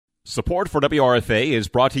Support for WRFA is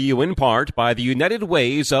brought to you in part by the United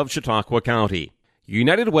Ways of Chautauqua County.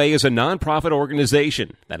 United Way is a nonprofit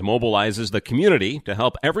organization that mobilizes the community to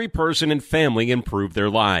help every person and family improve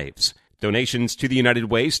their lives. Donations to the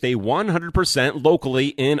United Way stay 100% locally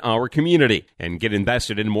in our community and get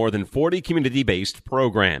invested in more than 40 community-based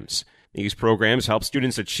programs. These programs help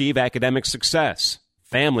students achieve academic success,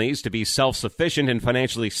 families to be self-sufficient and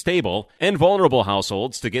financially stable, and vulnerable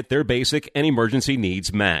households to get their basic and emergency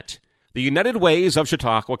needs met. The United Ways of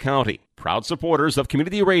Chautauqua County, proud supporters of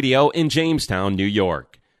community radio in Jamestown, New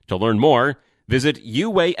York. To learn more, visit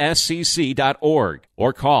uascc.org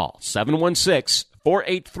or call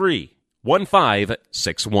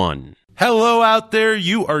 716-483-1561. Hello out there.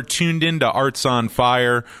 You are tuned in to Arts on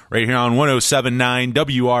Fire right here on 107.9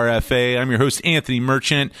 WRFA. I'm your host, Anthony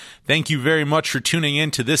Merchant. Thank you very much for tuning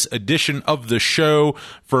in to this edition of the show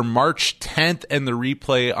for March 10th and the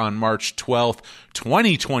replay on March 12th,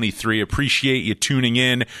 2023. Appreciate you tuning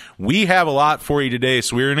in. We have a lot for you today,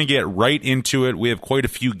 so we're going to get right into it. We have quite a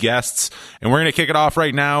few guests, and we're going to kick it off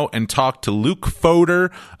right now and talk to Luke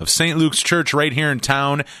Fodor of St. Luke's Church right here in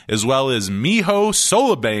town, as well as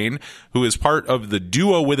Súilleabháin, who is part of the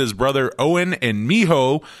duo with his brother Owen and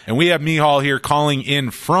Mícheál. And we have Mícheál here calling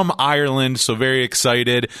in from Ireland, so very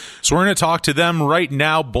excited. So we're going to talk to them right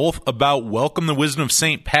now, both about Welcome the Wisdom of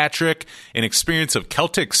St. Patrick, an experience of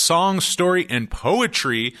Celtic song, story, and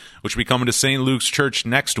poetry, which we come to St. Luke's Church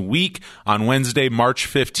next week on Wednesday, March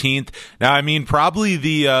 15th. Now, I mean, probably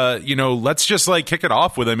let's just kick it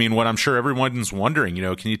off with, what I'm sure everyone's wondering,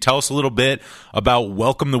 can you tell us a little bit about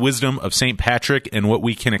Welcome the Wisdom of St. Patrick and what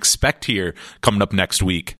we can expect here coming up next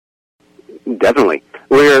week? Definitely.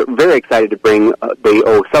 We're very excited to bring the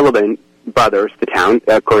O'Sullivan brothers to town.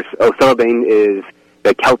 Of course, O'Sullivan is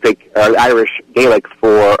the Celtic or Irish Gaelic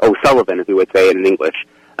for O'Sullivan, as we would say it in English.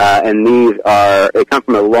 And they come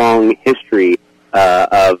from a long history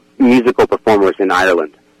of musical performers in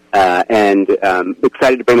Ireland. And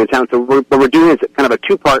excited to bring them to town. So what we're doing is kind of a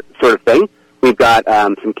two-part sort of thing. We've got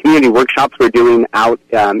some community workshops we're doing out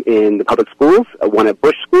in the public schools, one at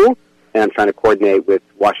Bush School, and I'm trying to coordinate with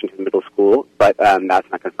Washington Middle School, but that's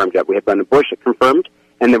not confirmed yet. We have one at Bush confirmed,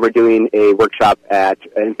 and then we're doing a workshop at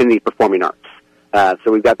Infinity Performing Arts.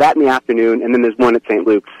 So we've got that in the afternoon, and then there's one at St.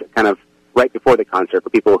 Luke's kind of right before the concert for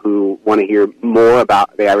people who want to hear more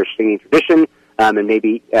about the Irish singing tradition, and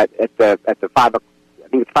maybe at the 5, I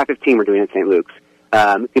think it's 5:15 we're doing at St. Luke's.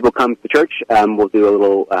 People come to church, we'll do a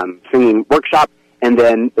little singing workshop, and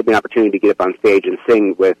then there'll be an opportunity to get up on stage and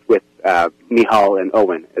sing with Mícheál and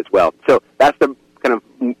Owen as well. So that's the kind of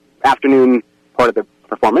afternoon part of the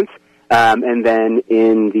performance. And then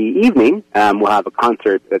in the evening, we'll have a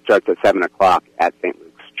concert that starts at 7 o'clock at St.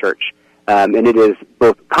 Luke's Church. And it is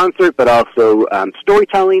both concert but also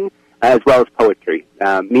storytelling as well as poetry.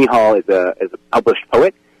 Mícheál is a published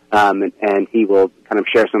poet, and he will kind of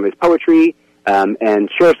share some of his poetry and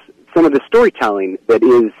share some of the storytelling that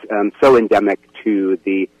is so endemic to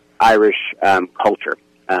the Irish culture.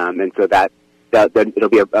 And so that it'll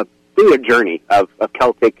be really a journey of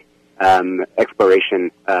Celtic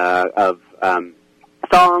exploration of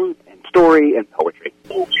song and story and poetry.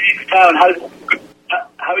 How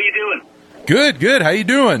are you doing? Good. How you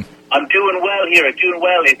doing? I'm doing well here. It's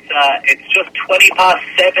just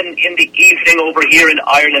 7:20 in the evening over here in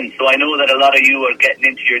Ireland, so I know that a lot of you are getting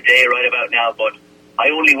into your day right about now, but I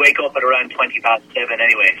only wake up at around 7:20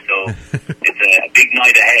 anyway, so it's a big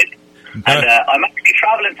night ahead. And I'm actually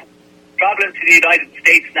traveling to the United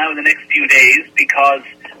States now in the next few days because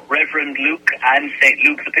Reverend Luke and St.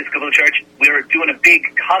 Luke's Episcopal Church, we're doing a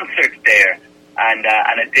big concert there and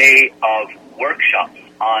a day of workshops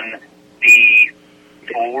on the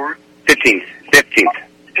 15th.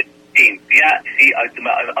 Yeah, see,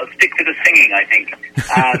 I'll stick to the singing, I think.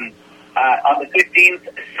 On the 15th,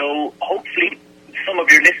 so hopefully some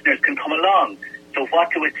of your listeners can come along. So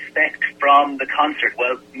what to expect from the concert?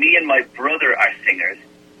 Well, me and my brother are singers.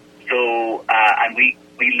 So, and we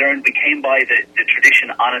came by the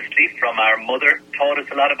tradition honestly from our mother, taught us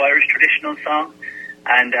a lot of Irish traditional songs,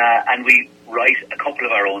 and we write a couple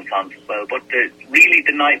of our own songs as well. But really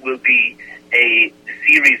the night will be a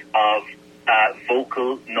series of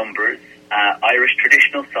vocal numbers, Irish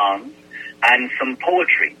traditional songs, and some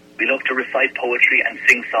poetry. We love to recite poetry and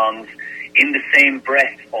sing songs in the same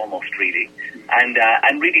breath, almost really, and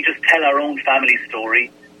really just tell our own family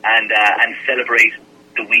story and celebrate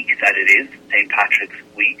the week that it is, St. Patrick's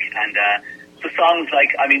Week. And so songs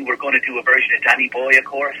like, we're going to do a version of Danny Boy, of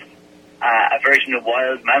course, a version of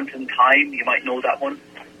Wild Mountain Thyme, you might know that one,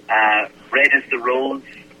 Red is the Rose,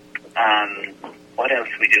 what else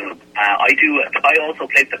are we doing? I also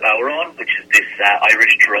play the bodhrán, which is this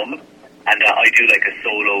Irish drum, and I do like a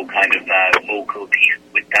solo kind of vocal piece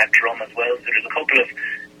with that drum as well. So there's a couple of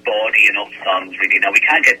bawdy enough songs really. Now we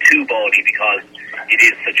can't get too bawdy because it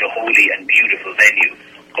is such a holy and beautiful venue,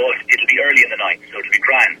 but it'll be early in the night, so it'll be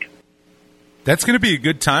grand. That's going to be a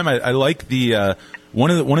good time. I like the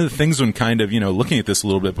one of the things when kind of looking at this a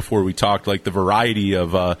little bit before we talked, like the variety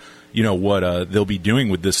of what they'll be doing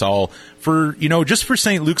with this all for just for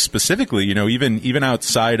St. Luke specifically. Even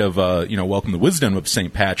outside of Welcome to Wisdom of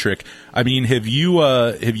St. Patrick. I mean, have you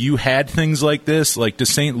had things like this? Like,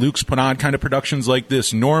 does St. Luke's put on kind of productions like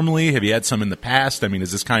this normally? Have you had some in the past? I mean,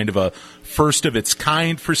 is this kind of a first of its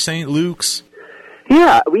kind for St. Luke's?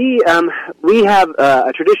 Yeah, we have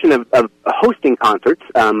a tradition of hosting concerts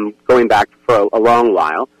going back for a long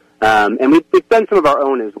while, and we've done some of our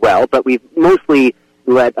own as well. But we've mostly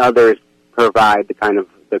let others provide the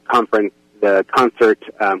concert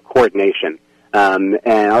coordination. And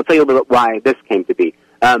I'll tell you a little bit why this came to be.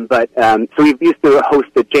 So we've used to host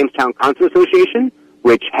the Jamestown Concert Association,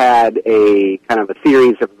 which had a kind of a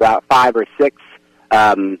series of about 5 or 6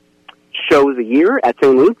 shows a year at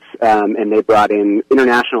St. Luke's, and they brought in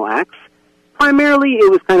international acts. Primarily,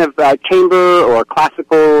 it was kind of chamber or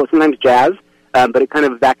classical, sometimes jazz, but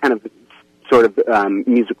that sort of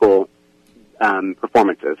musical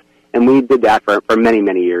performances. And we did that for many,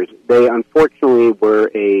 many years. They unfortunately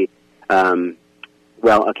were a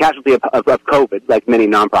casualty of COVID, like many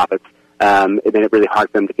nonprofits, and then it really hard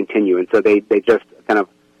for them to continue. And so they just kind of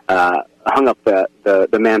hung up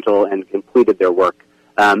the mantle and completed their work.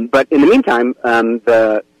 But in the meantime,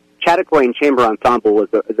 the Chautauquan Chamber Ensemble is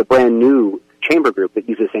a brand new chamber group that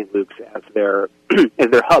uses St. Luke's as their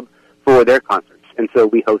hub for their concerts. And so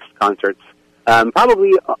we host concerts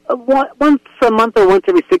probably once a month or once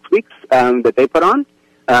every 6 weeks that they put on.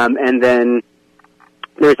 And then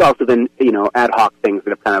there's also been ad hoc things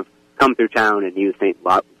that have kind of come through town and used St.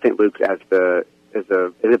 Luke's as a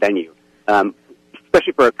venue,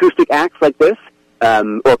 especially for acoustic acts like this,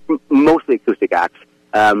 or mostly acoustic acts.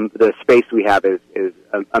 The space we have is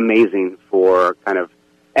amazing for kind of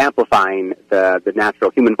amplifying the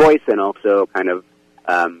natural human voice and also kind of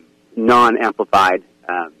non-amplified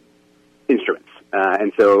instruments.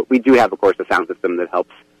 And so we do have, of course, a sound system that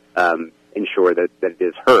helps ensure that it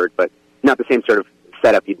is heard, but not the same sort of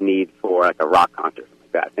setup you'd need for like a rock concert or something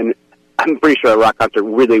like that. And I'm pretty sure a rock concert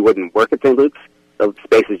really wouldn't work at St. Luke's. The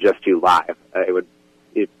space is just too live. It'd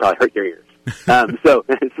probably hurt your ears. So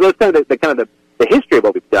that's kind of the history of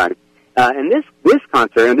what we've done. And this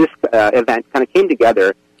concert and this event kind of came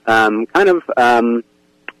together by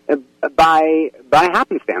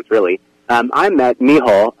happenstance, really. I met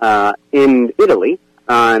Mícheál in Italy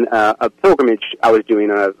on a pilgrimage I was doing,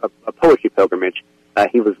 a poetry pilgrimage.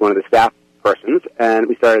 He was one of the staff persons, and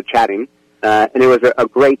we started chatting. And there was a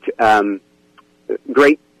great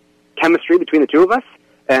chemistry between the two of us.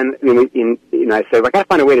 And I said, I got to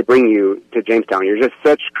find a way to bring you to Jamestown. You're just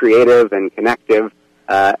such creative and connective,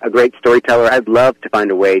 a great storyteller. I'd love to find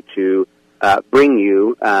a way to bring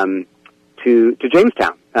you to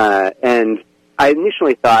Jamestown. And I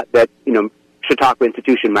initially thought that Chautauqua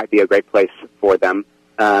Institution might be a great place for them.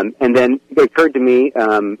 And then it occurred to me,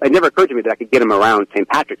 it never occurred to me that I could get him around St.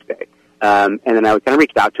 Patrick's Day. And then I kind of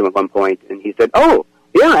reached out to him at one point, and he said, "Oh,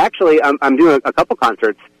 yeah, actually, I'm doing a couple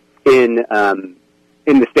concerts in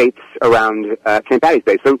the States around St. Patty's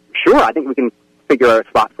Day. So sure, I think we can figure out a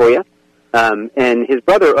spot for you." And his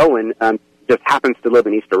brother Owen just happens to live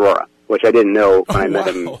in East Aurora, which I didn't know when I met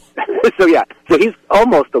him. So he's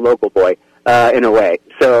almost a local boy in a way.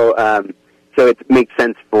 So it makes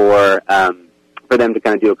sense for them to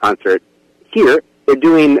kind of do a concert here. They're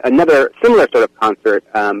doing another similar sort of concert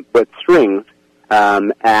with strings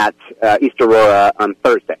at East Aurora on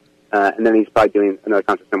Thursday. And then he's probably doing another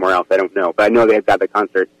concert somewhere else. I don't know. But I know they've got the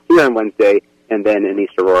concert here on Wednesday and then in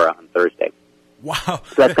East Aurora on Thursday. Wow.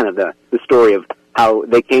 So that's kind of the story of how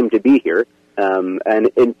they came to be here. And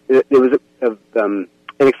it was an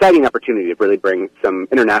exciting opportunity to really bring some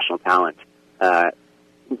international talent to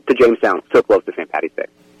Jamestown, so close to St. Patty's Day.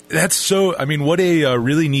 That's so, what a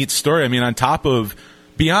really neat story. On top of,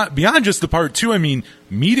 beyond just the part two,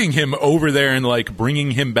 meeting him over there and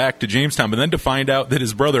bringing him back to Jamestown, but then to find out that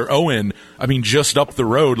his brother Owen, just up the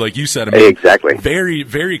road, like you said, exactly, very,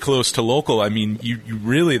 very close to local. You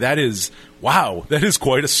really, that is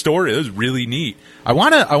quite a story. That is really neat. I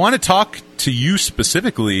want to talk to you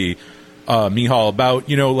specifically, Mícheál, about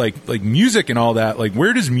like music and all that. Like,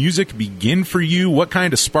 where does music begin for you? What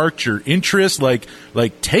kind of sparked your interest? Like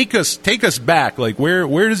take us back. Like,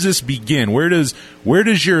 where does this begin? Where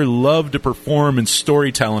does your love to perform and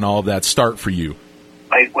storytell and all of that start for you?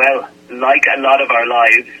 like a lot of our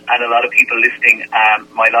lives and a lot of people listening,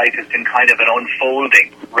 my life has been kind of an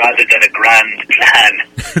unfolding rather than a grand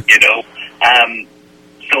plan, you know.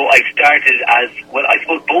 So I started as, well, I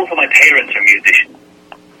suppose both of my parents are musicians.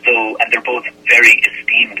 So, and they're both very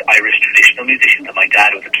esteemed Irish traditional musicians, and my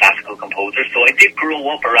dad was a classical composer. So I did grow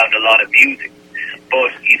up around a lot of music.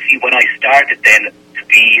 But you see, when I started then to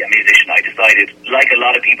be a musician, I decided, like a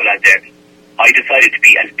lot of people out there, I decided to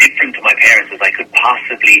be as different to my parents as I could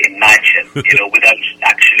possibly imagine, you know, without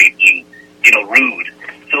actually being, you know, rude.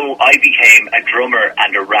 So I became a drummer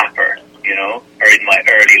and a rapper, you know, or in my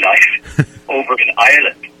early life over in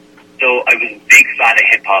Ireland. So I was a big fan of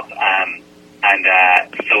hip-hop, and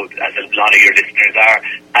so as a lot of your listeners are.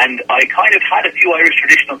 And I kind of had a few Irish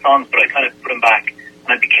traditional songs, but I kind of put them back,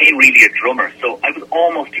 and I became really a drummer. So I was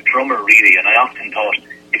almost a drummer, really, and I often thought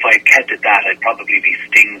if I had kept at that, I'd probably be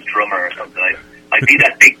Sting's drummer or something. I'd be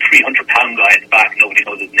that big 300-pound guy at the back, nobody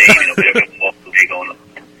knows his name, you know, but everyone walks will be going,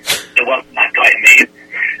 there wasn't that guy in me.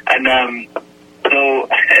 And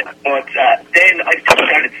but then I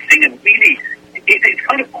started singing. Really, it's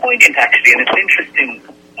kind of poignant, actually, and it's an interesting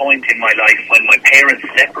point in my life when my parents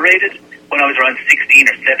separated when I was around 16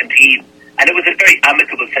 or 17. And it was a very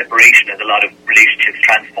amicable separation, as a lot of relationships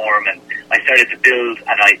transform. And I started to build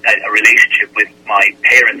a relationship with my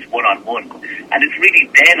parents one-on-one. And it's really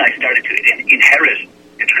then I started to inherit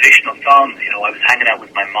the traditional songs. You know, I was hanging out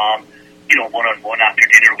with my mom, you know, one-on-one after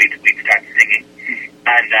dinner. We'd start singing,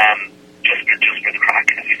 and just for the crack,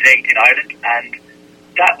 as you say, in Ireland. And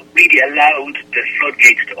that really allowed the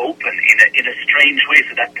floodgates to open in a strange way.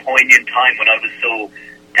 So that poignant time when I was so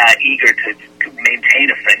eager to maintain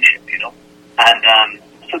a friendship, you know. And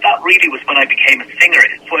so that really was when I became a singer.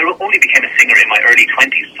 So I only became a singer in my early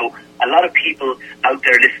 20s. So a lot of people out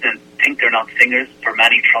there listening think they're not singers for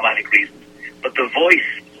many traumatic reasons. But the voice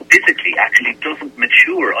physically actually doesn't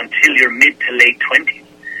mature until your mid to late 20s.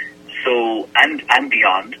 So, and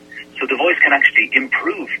beyond. So the voice can actually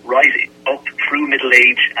improve right up through middle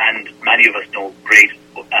age, and many of us know great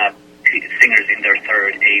singers in their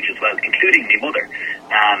third age as well, including my mother,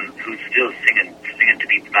 who's still singing to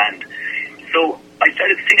beat the band. So I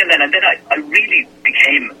started singing then, and then I really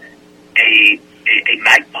became a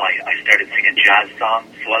magpie. I started singing jazz songs.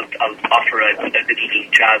 So I'll offer a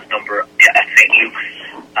little jazz number at St. Luke's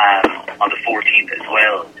on the 14th as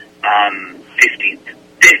well, 15th.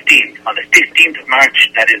 On the 15th of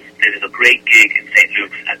March, there is a great gig in St.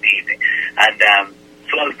 Luke's at the evening. And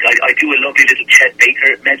so I do a lovely little Chet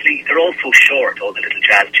Baker medley. They're all so short, all the little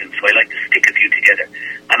jazz tunes, so I like to stick a few together.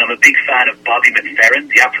 And I'm a big fan of Bobby McFerrin,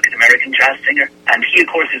 the African-American jazz singer. And he, of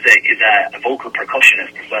course, is a vocal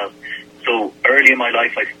percussionist as well. So early in my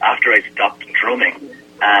life, after I stopped drumming,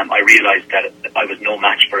 I realized that I was no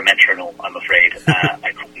match for a metronome, I'm afraid.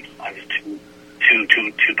 I couldn't. I was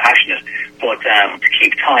too passionate, but to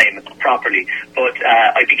keep time properly. But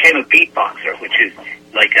I became a beatboxer, which is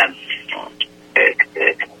like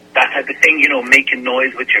that type of thing, you know, making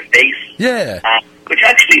noise with your face. Yeah. Which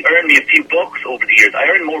actually earned me a few bucks over the years. I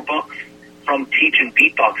earned more bucks from teaching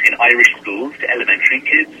beatbox in Irish schools to elementary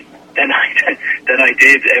kids than I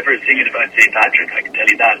did ever singing about St. Patrick, I can tell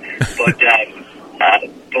you that. But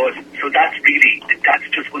so that's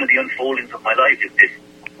just one of the unfoldings of my life, is this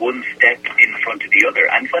one step in front of the other.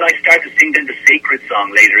 And when I started to sing then the sacred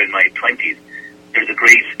song later in my 20s, there's a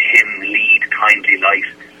great hymn, Lead Kindly Light.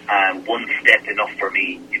 One step enough for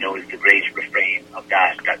me, you know, is the great refrain of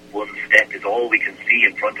that one step is all we can see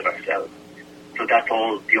in front of ourselves. So that's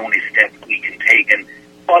all the only step we can take. And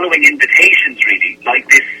following invitations, really, like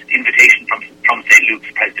this invitation from St.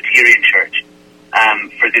 Luke's Presbyterian Church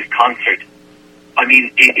for this concert, I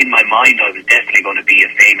mean, in my mind, I was definitely going to be a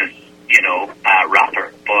famous, you know,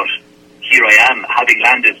 rapper, but here I am, having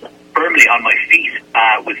landed firmly on my feet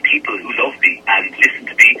with people who love me and listen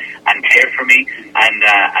to me and care for me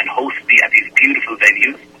and host me at these beautiful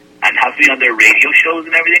venues and have me on their radio shows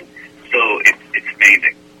and everything. So it's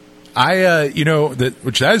amazing.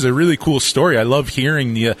 That is a really cool story. I love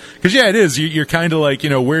hearing because it is. You're kind of like, you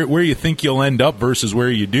know, where you think you'll end up versus where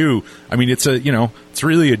you do. I mean, it's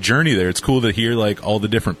really a journey there. It's cool to hear like all the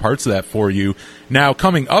different parts of that for you. Now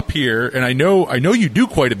coming up here, and I know you do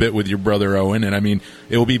quite a bit with your brother Owen, and I mean,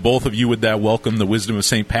 it will be both of you with that Welcome the Wisdom of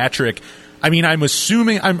St. Patrick. I mean, I'm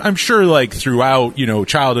assuming, I'm sure like throughout, you know,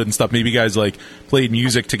 childhood and stuff, maybe you guys like played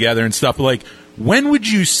music together and stuff, but like, when would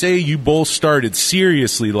you say you both started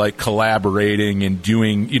seriously like collaborating and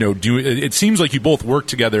doing, it seems like you both worked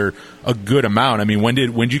together a good amount. I mean, when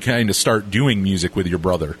did you kind of start doing music with your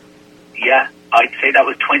brother? Yeah, I'd say that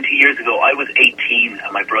was 20 years ago. I was 18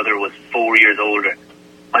 and my brother was 4 years older.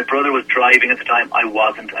 My brother was driving at the time. I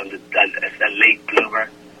wasn't. I was a late bloomer,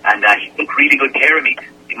 and he took really good care of me.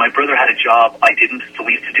 My brother had a job, I didn't, so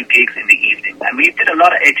we used to do gigs in the evening. And we did a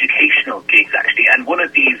lot of educational gigs, actually. And one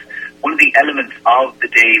of the elements of the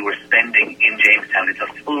day we're spending in Jamestown, it's a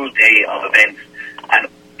full day of events. And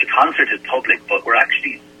the concert is public, but we're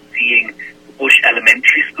actually seeing Bush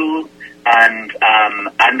Elementary School and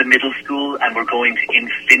the middle school, and we're going to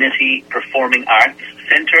Infinity Performing Arts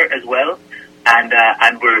Centre as well. And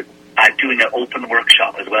we're doing an open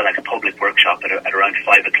workshop as well, like a public workshop at around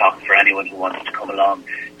 5 o'clock for anyone who wants to come along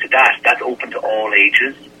to that. That's open to all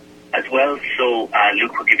ages as well. So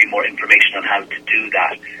Luke will give you more information on how to do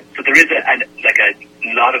that. So there is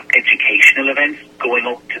a lot of educational events going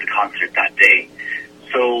up to the concert that day.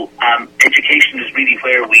 So education is really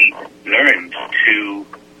where we learned to,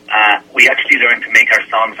 we actually learned to make our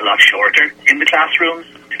songs a lot shorter in the classrooms,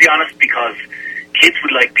 to be honest, because kids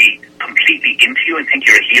would be completely into you and think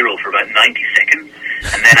you're a hero for about 90 seconds,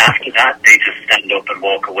 and then after that they just stand up and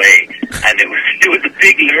walk away. And it was a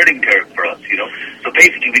big learning curve for us, you know. So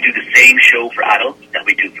basically we do the same show for adults that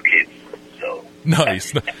we do for kids. So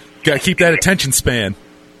nice. Gotta keep that attention span.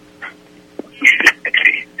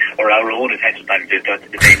 Or our own attention span, that's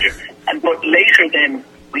the danger. But later then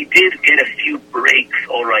we did get a few breaks,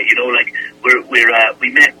 all right, you know, like we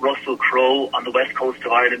met Russell Crowe on the west coast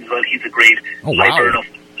of Ireland as well. He's a great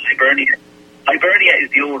Hibernia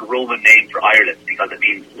is the old Roman name for Ireland because it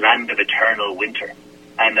means land of eternal winter.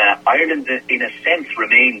 And Ireland, in a sense,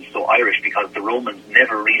 remains so Irish because the Romans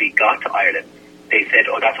never really got to Ireland. They said,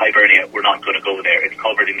 oh, that's Hibernia, we're not going to go there. It's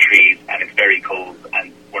covered in trees and it's very cold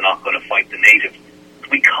and we're not going to fight the natives.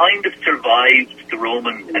 We kind of survived the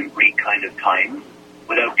Roman and Greek kind of times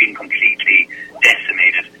without being completely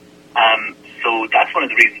decimated. So that's one of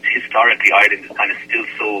the reasons historically Ireland is kind of still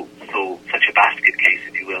such a basket case,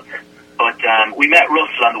 if you will. But we met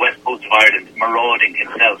Russell on the west coast of Ireland, marauding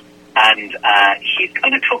himself, and he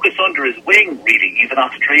kind of took us under his wing, really. He's an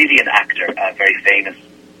Australian actor, very famous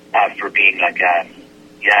for being like a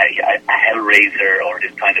Hellraiser or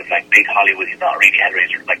this kind of like big Hollywood. He's not really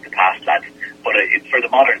Hellraiser like the past lads, but for the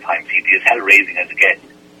modern times he'd be as hell-raising as it gets.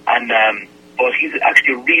 And but he's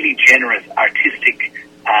actually a really generous, artistic,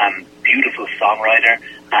 beautiful songwriter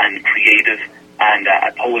and creative, and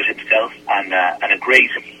a poet himself, and a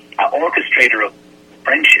great orchestrator of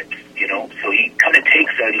friendships, you know. So he kind of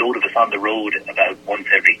takes a load of us on the road about once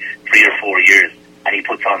every 3 or 4 years, and he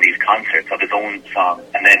puts on these concerts of his own songs.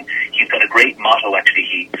 And then he's got a great motto, actually.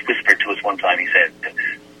 He whispered to us one time, he said,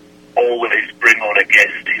 always bring on a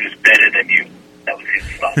guest who's better than you. That was his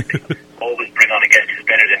philosophy. Always bring on a guest who's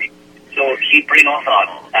better than you. So he'd bring us on,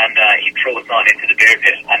 and he'd throw us on into the bear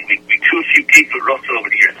pit, and we do a few gigs with Russell over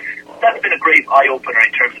the years. That's been a great eye-opener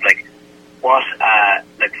in terms of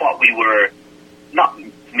what we were not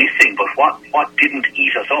missing, but what didn't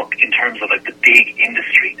eat us up in terms of like the big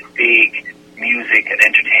industry, the big music and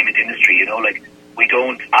entertainment industry. You know, like we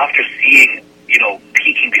don't, after seeing, you know,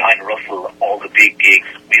 peeking behind Russell all the big gigs,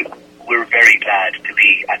 we're very glad to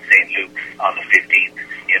be at St. Luke's on the 15th.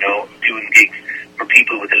 You know, doing gigs for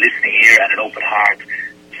people with a listening ear and an open heart,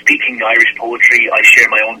 speaking Irish poetry. I share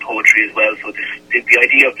my own poetry as well, so the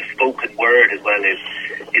idea of the spoken word as well is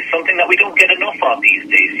something that we don't get enough of these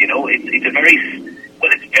days. You know, it's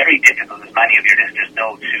very difficult, as many of your listeners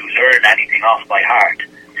know, to learn anything off by heart,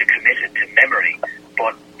 to commit it to memory.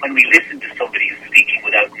 But when we listen to somebody who's speaking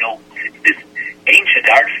without notes, it's this ancient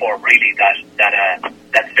art form really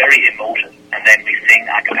that's very emotive. And then we sing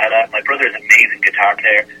a cappella. My brother's an amazing guitar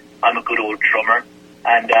player. I'm a good old drummer.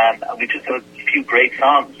 And we just have a few great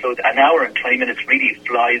songs. So an hour and 20 minutes really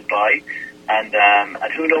flies by. And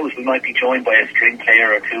who knows, we might be joined by a string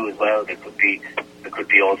player or two as well. There could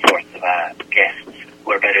be all sorts of guests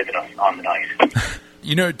who are better than us on the night.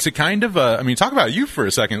 You know, to kind of, talk about you for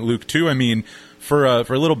a second, Luke, too. I mean, for a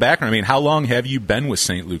little background, how long have you been with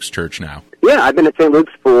St. Luke's Church now? Yeah, I've been at St.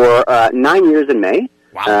 Luke's for 9 years in May.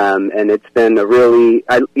 Wow. And it's been a really,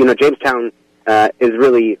 Jamestown is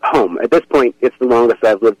really home. At this point, it's the longest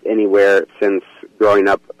I've lived anywhere since growing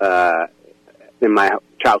up in my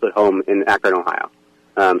childhood home in Akron, Ohio.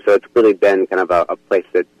 So it's really been kind of a place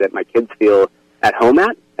that my kids feel at home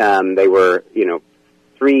at. They were,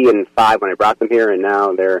 3 and 5 when I brought them here, and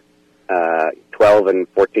now they're 12 and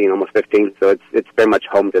 14, almost 15. So it's very much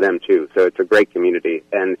home to them, too. So it's a great community.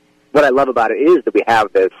 And what I love about it is that we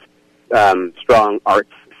have this strong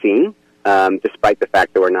arts scene, despite the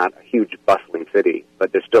fact that we're not a huge bustling city.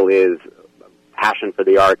 But there still is a passion for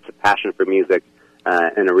the arts, a passion for music,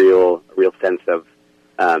 and a real sense of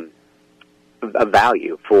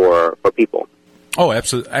value for people. Oh,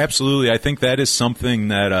 absolutely. I think that is something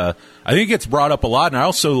that I think gets brought up a lot, and I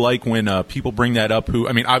also like when people bring that up. Who,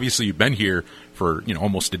 I mean, obviously you've been here for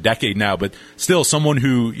almost a decade now, but still someone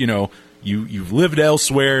who you've lived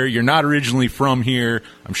elsewhere. You're not originally from here.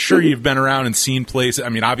 I'm sure you've been around and seen places. I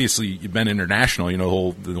mean, obviously you've been international.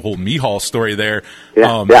 The whole Mícheál story there.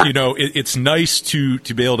 Yeah. It's nice to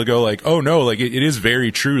be able to go like, oh no, like it is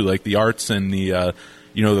very true. Like the arts and the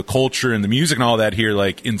the culture and the music and all that here,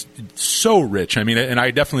 like, so rich. I mean, and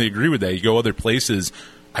I definitely agree with that. You go other places,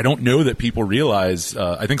 I don't know that people realize,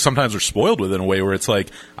 I think sometimes they're spoiled with it in a way where it's like,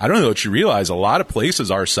 I don't know that you realize a lot of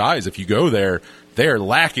places our size, if you go there, they're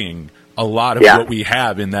lacking a lot of what we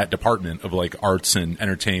have in that department of like arts and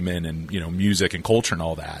entertainment and, music and culture and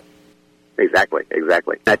all that. Exactly.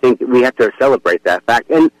 I think we have to celebrate that fact.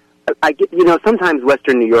 And I get, sometimes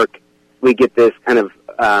Western New York, we get this kind of,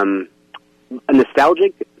 a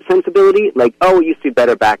nostalgic sensibility, like, oh, it used to be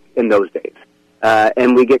better back in those days.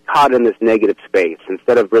 And we get caught in this negative space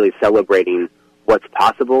instead of really celebrating what's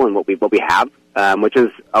possible and what we have, which is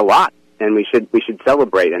a lot. And we should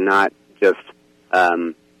celebrate and not just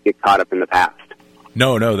get caught up in the past.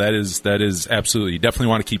 No, that is absolutely. You definitely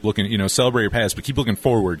want to keep looking, celebrate your past, but keep looking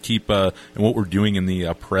forward, keep in what we're doing in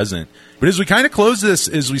the present. But as we kind of close this,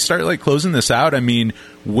 as we start like closing this out, I mean,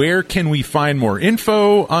 where can we find more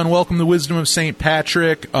info on Welcome the Wisdom of St.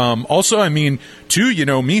 Patrick? Also, I mean, too,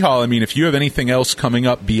 Mícheál, I mean, if you have anything else coming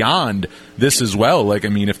up beyond this as well, like, I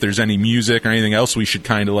mean, if there's any music or anything else we should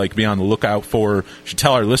kind of like be on the lookout for, should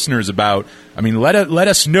tell our listeners about, I mean, let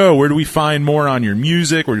us know, where do we find more on your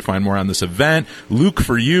music? Where do we find more on this event? Luke,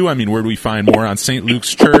 for you, I mean, where do we find more on St.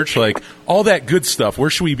 Luke's Church? Like, all that good stuff.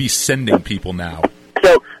 Where should we be sending people now?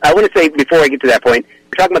 So I want to say, before I get to that point,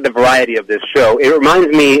 we're talking about the variety of this show. It reminds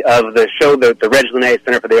me of the show that the Reg Linné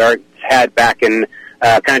Center for the Arts had back in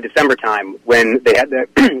kind of December time, when they had the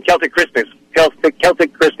Celtic Christmas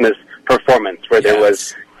performance, where there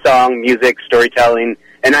was song, music, storytelling,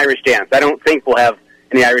 and Irish dance. I don't think we'll have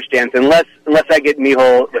any Irish dance unless I get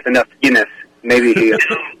Mícheál with enough Guinness. Maybe he. No,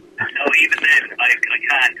 even then I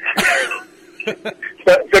can't. I'm terrible.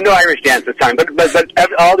 So no Irish dance this time, but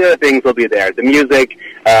all the other things will be there: the music,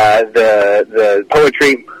 the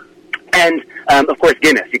poetry, and of course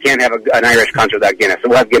Guinness. You can't have an Irish concert without Guinness. So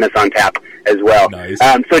we'll have Guinness on tap as well. Nice.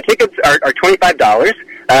 So tickets are $25,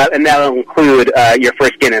 and that'll include your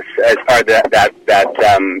first Guinness as part of that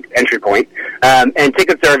entry point. And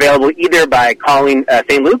tickets are available either by calling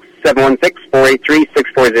St. Luke's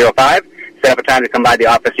 716-483-6405. Set up a time to come by the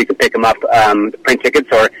office. You can pick them up, print tickets,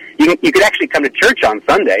 or you could actually come to church on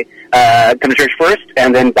Sunday. Come to church first,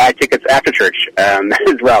 and then buy tickets after church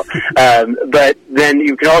as well. But then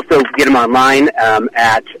you can also get them online on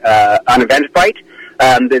Eventbrite.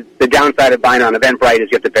 The downside of buying on Eventbrite is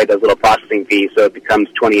you have to pay those little processing fees, so it becomes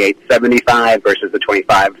 $28.75 versus the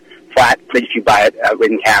 $25 flat if you buy it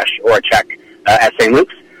in cash or a check at St.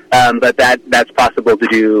 Luke's. But that's possible to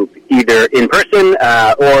do either in person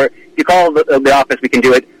or if you call the office, we can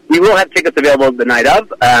do it. We will have tickets available the night of,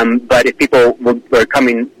 but if people are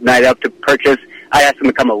coming night of to purchase, I ask them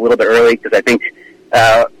to come a little bit early, because I think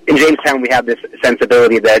in Jamestown we have this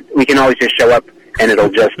sensibility that we can always just show up and it'll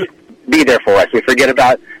just be there for us. We forget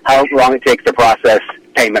about how long it takes to process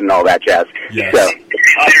payment and all that jazz. Yes. So, very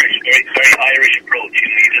Irish approach.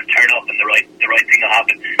 You just turn up and the right thing will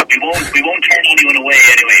happen. We won't turn anyone away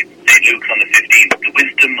anyway. St. Luke's on the 15th. The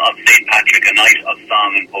Wisdom of St. Patrick, a night of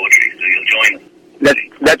song and poetry. So you'll join us.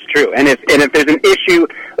 That's true. And if there's an issue,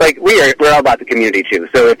 like we're all about the community too.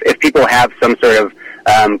 So if people have some sort of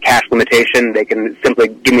cash limitation, they can simply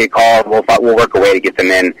give me a call. We'll work a way to get them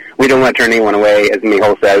in. We don't want to turn anyone away, as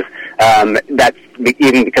Mícheál says. That's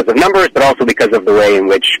even because of numbers, but also because of the way in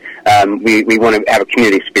which we want to have a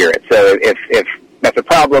community spirit. So if that's a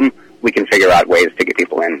problem, we can figure out ways to get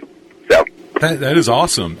people in. So. That is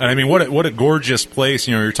awesome. And I mean, what a gorgeous place.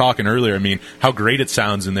 You were talking earlier. I mean, how great it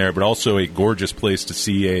sounds in there, but also a gorgeous place to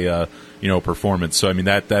see a performance. So I mean,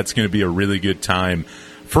 that's going to be a really good time.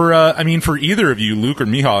 For either of you, Luke or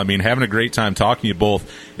Mícheál, I mean, having a great time talking to you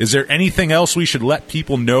both. Is there anything else we should let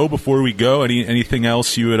people know before we go? Anything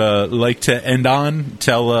else you would like to end on?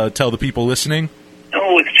 Tell the people listening.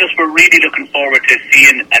 No, it's just we're really looking forward to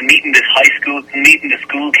seeing and meeting this high school, meeting the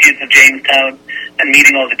school kids of Jamestown, and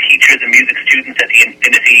meeting all the teachers and music students at the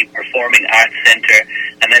Infinity Performing Arts Centre,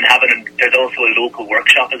 and then there's also a local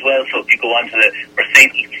workshop as well. So if you go on to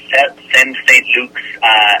send St. Luke's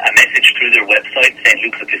a message through their website, St.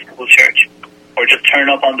 Luke's Episcopal Church, or just turn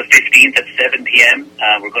up on the 15th at 7 p.m.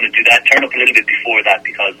 We're going to do that. Turn up a little bit before that,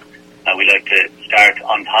 because we like to start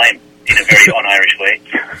on time in a very un-Irish way.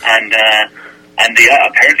 And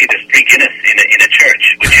apparently there's free Guinness in a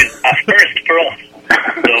church, which is a first for us.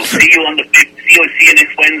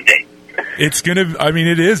 It's going to, I mean,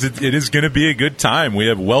 it is going to be a good time. We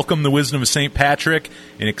have Welcome the Wisdom of St. Patrick,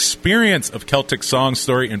 an experience of Celtic song,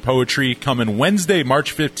 story, and poetry coming Wednesday,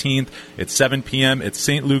 March 15th at 7 p.m. at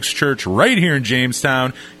St. Luke's Church right here in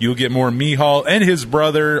Jamestown. You'll get more Mícheál and his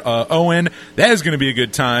brother, Owen. That is going to be a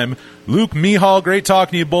good time. Luke, Mícheál, great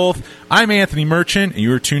talking to you both. I'm Anthony Merchant, and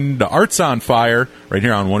you are tuned to Arts on Fire right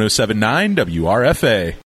here on 107.9 WRFA.